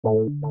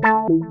You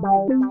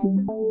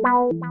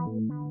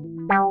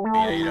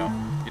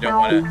don't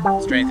want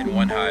to strengthen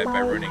one hive by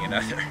ruining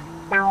another.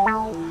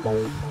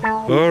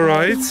 All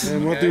right,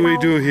 and what do we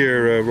do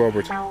here,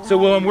 Robert? So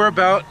we're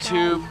about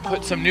to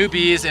put some new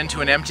bees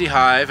into an empty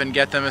hive and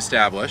get them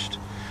established.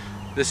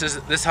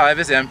 This hive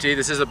is empty.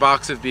 This is a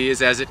box of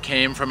bees as it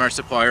came from our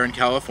supplier in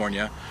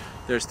California.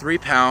 There's 3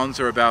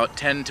 pounds, or about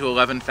 10 to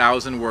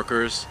 11,000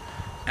 workers,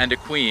 and a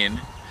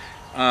queen.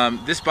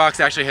 This box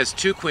actually has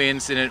 2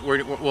 queens in it.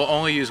 We'll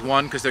only use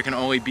one because there can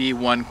only be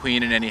 1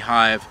 queen in any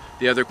hive.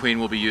 The other queen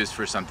will be used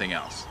for something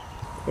else.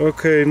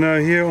 Okay, now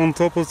here on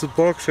top of the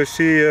box I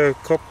see a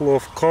couple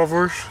of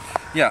covers.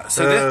 Yeah,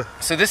 so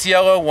this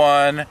yellow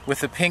one with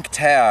the pink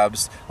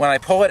tabs, when I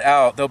pull it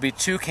out, there'll be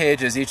 2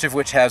 cages, each of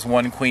which has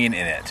 1 queen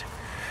in it.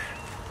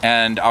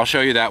 And I'll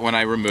show you that when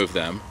I remove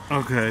them.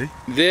 Okay.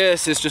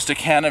 This is just a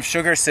can of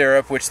sugar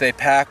syrup which they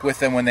pack with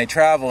them when they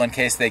travel in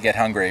case they get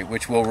hungry,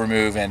 which we'll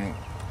remove and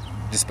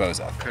dispose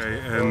of. Okay,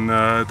 and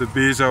the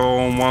bees are all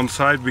on one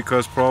side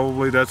because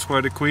probably that's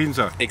where the queens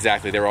are.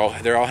 Exactly, they're all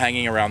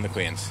hanging around the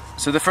queens.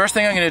 So the first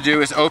thing I'm going to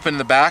do is open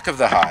the back of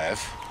the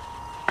hive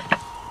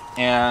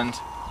and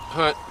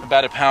put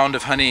about 1 pound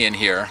of honey in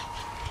here,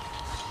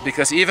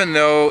 because even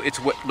though it's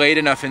late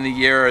enough in the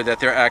year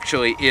that there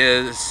actually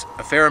is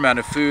a fair amount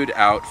of food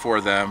out for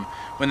them,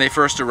 when they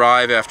first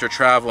arrive after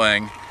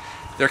traveling,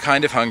 they're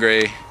kind of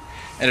hungry,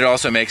 and it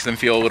also makes them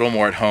feel a little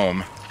more at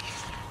home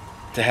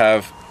to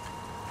have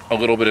a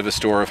little bit of a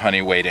store of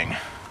honey waiting.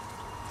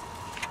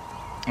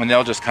 And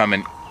they'll just come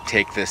and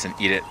take this and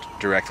eat it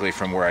directly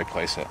from where I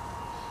place it.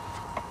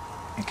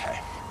 Okay.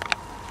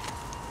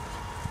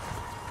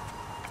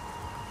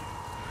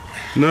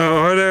 Now,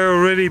 are there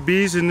already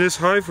bees in this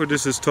hive, or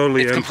this is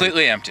totally empty? It's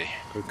completely empty.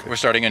 Okay. We're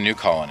starting a new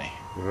colony.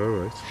 All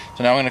right.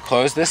 So now I'm going to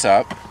close this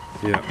up.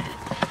 Yeah.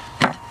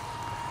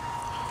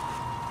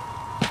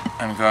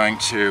 I'm going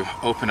to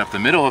open up the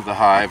middle of the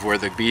hive where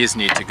the bees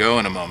need to go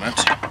in a moment.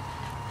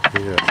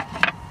 Yeah.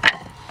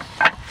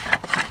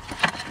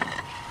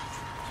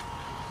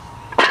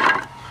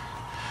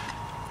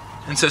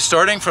 And so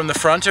starting from the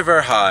front of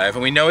our hive,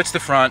 and we know it's the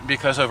front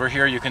because over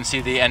here you can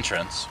see the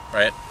entrance,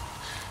 right?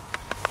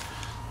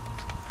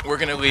 We're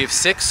going to leave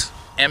 6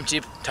 empty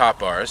top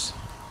bars.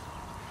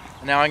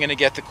 Now I'm going to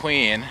get the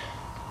queen,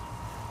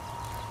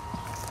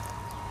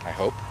 I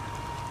hope.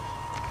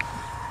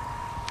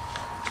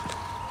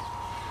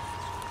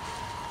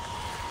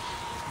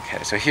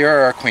 Okay, so here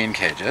are our queen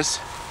cages.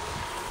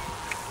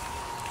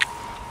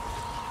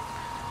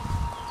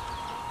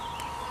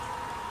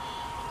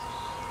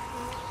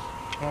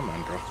 Come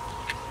on, girl.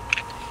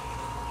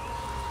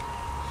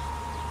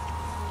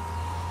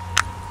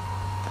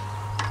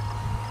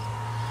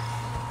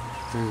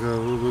 Can you go a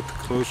little bit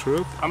closer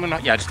up?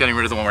 Just getting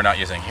rid of the one we're not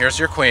using. Here's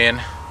your queen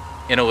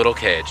in a little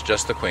cage,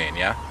 just the queen,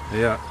 yeah?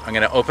 Yeah. I'm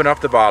gonna open up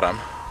the bottom.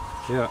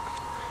 Yeah.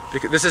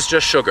 Because this is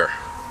just sugar.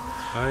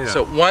 Oh, yeah.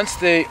 So once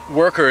the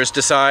workers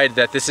decide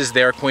that this is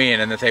their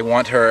queen and that they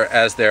want her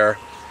as their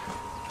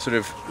sort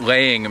of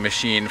laying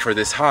machine for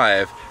this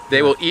hive,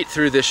 they will eat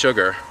through this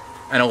sugar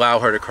and allow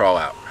her to crawl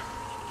out.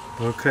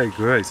 Okay,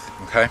 great.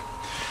 Okay?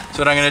 So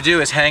what I'm gonna do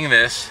is hang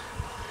this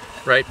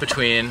right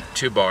between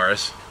 2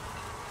 bars,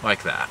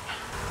 like that.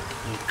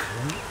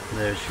 Okay,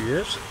 there she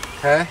is.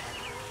 Okay?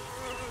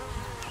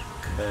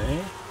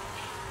 Okay.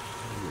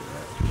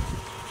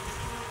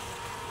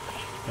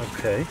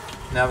 Okay.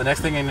 Now the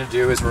next thing I'm going to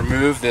do is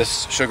remove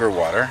this sugar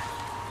water,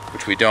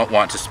 which we don't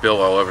want to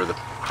spill all over the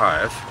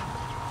hive.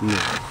 No.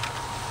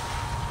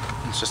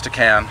 It's just a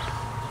can.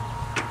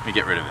 We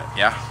get rid of it,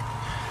 yeah?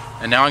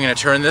 And now I'm going to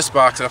turn this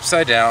box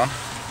upside down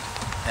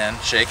and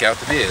shake out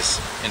the bees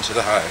into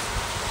the hive.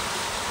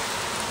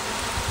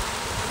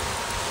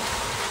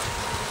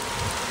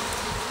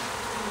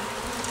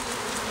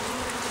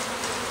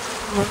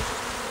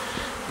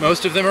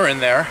 Most of them are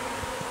in there,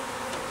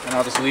 and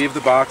I'll just leave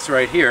the box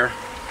right here,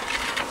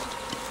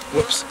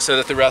 whoops, so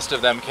that the rest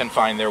of them can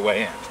find their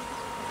way in.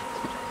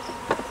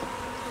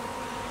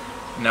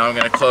 Now I'm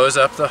going to close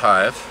up the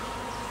hive.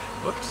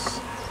 Whoops.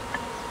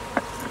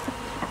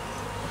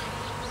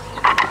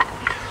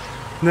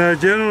 Now,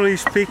 generally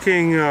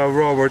speaking,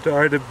 Robert,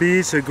 are the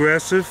bees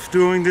aggressive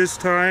during this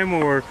time,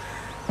 or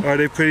are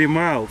they pretty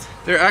mild?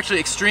 They're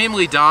actually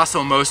extremely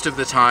docile most of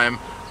the time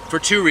for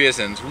 2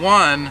 reasons.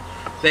 One,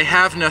 they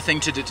have nothing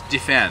to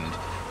defend.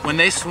 When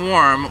they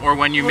swarm, or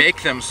when you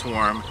make them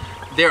swarm,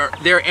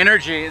 their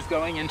energy is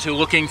going into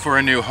looking for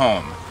a new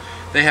home.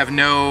 They have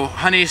no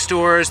honey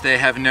stores, they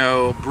have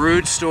no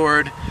brood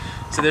stored,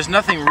 so there's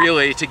nothing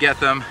really to get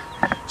them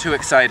too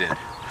excited.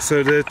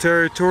 So the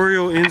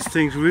territorial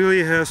instinct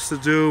really has to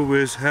do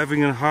with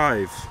having a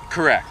hive.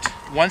 Correct.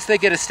 Once they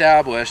get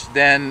established,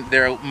 then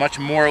they're much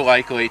more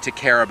likely to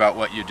care about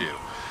what you do.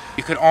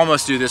 You could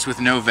almost do this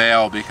with no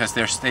veil because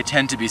they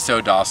tend to be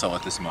so docile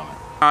at this moment.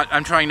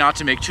 I'm trying not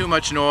to make too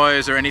much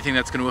noise or anything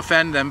that's going to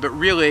offend them, but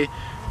really,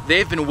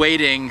 they've been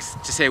waiting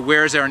to say,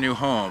 where's our new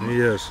home?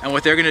 Yes. And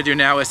what they're going to do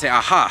now is say,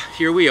 aha,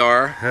 here we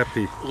are.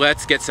 Happy.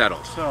 Let's get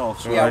settled. So,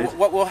 Yeah,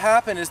 what will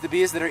happen is the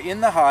bees that are in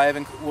the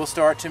hive will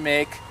start to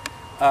make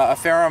a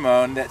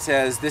pheromone that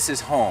says this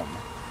is home.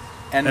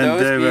 And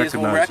those bees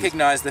will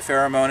recognize the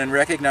pheromone and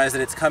recognize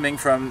that it's coming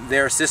from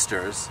their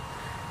sisters,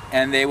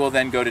 and they will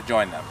then go to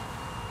join them.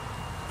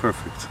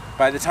 Perfect.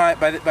 By the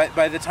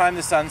time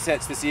the sun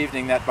sets this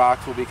evening, that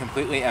box will be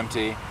completely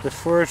empty. The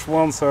first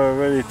ones are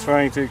already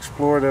trying to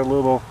explore that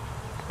little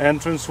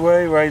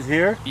entranceway right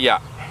here.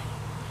 Yeah,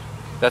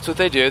 that's what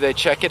they do. They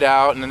check it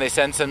out, and then they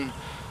send some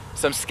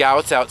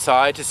scouts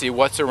outside to see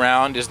what's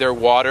around. Is there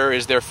water?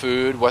 Is there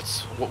food?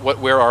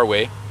 Where are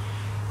we?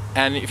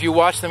 And if you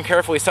watch them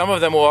carefully, some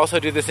of them will also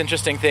do this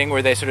interesting thing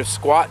where they sort of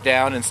squat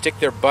down and stick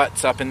their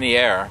butts up in the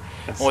air.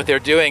 And what they're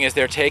doing is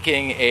they're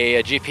taking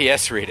a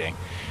GPS reading.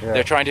 Yeah.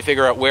 They're trying to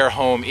figure out where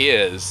home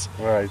is.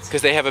 Right.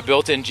 Because they have a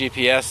built-in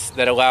GPS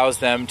that allows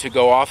them to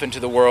go off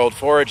into the world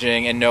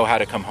foraging and know how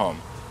to come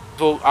home.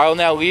 So I'll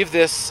now leave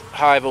this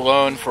hive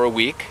alone for a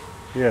week.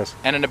 Yes.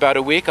 And in about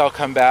a week I'll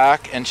come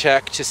back and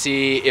check to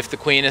see if the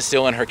queen is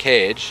still in her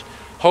cage.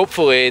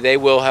 Hopefully they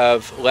will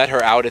have let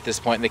her out at this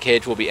point and the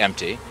cage will be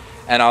empty.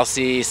 And I'll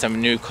see some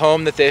new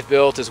comb that they've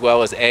built, as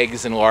well as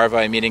eggs and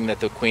larvae, meaning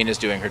that the queen is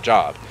doing her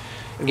job.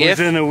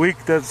 Within a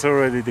week, that's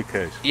already the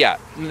case. Yeah,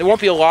 there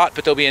won't be a lot,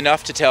 but there'll be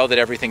enough to tell that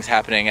everything's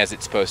happening as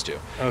it's supposed to.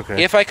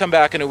 Okay. If I come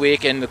back in a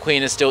week and the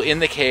queen is still in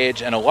the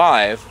cage and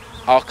alive,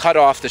 I'll cut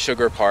off the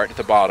sugar part at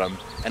the bottom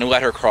and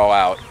let her crawl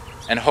out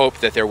and hope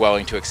that they're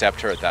willing to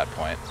accept her at that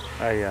point.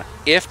 Yeah.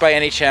 If by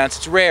any chance,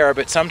 it's rare,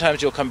 but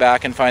sometimes you'll come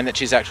back and find that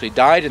she's actually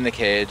died in the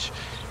cage,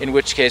 in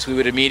which case we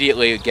would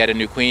immediately get a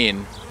new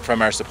queen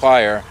from our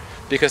supplier,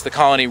 because the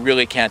colony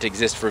really can't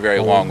exist for very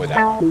long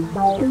without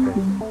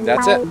her.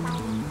 That's it.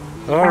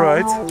 All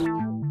right.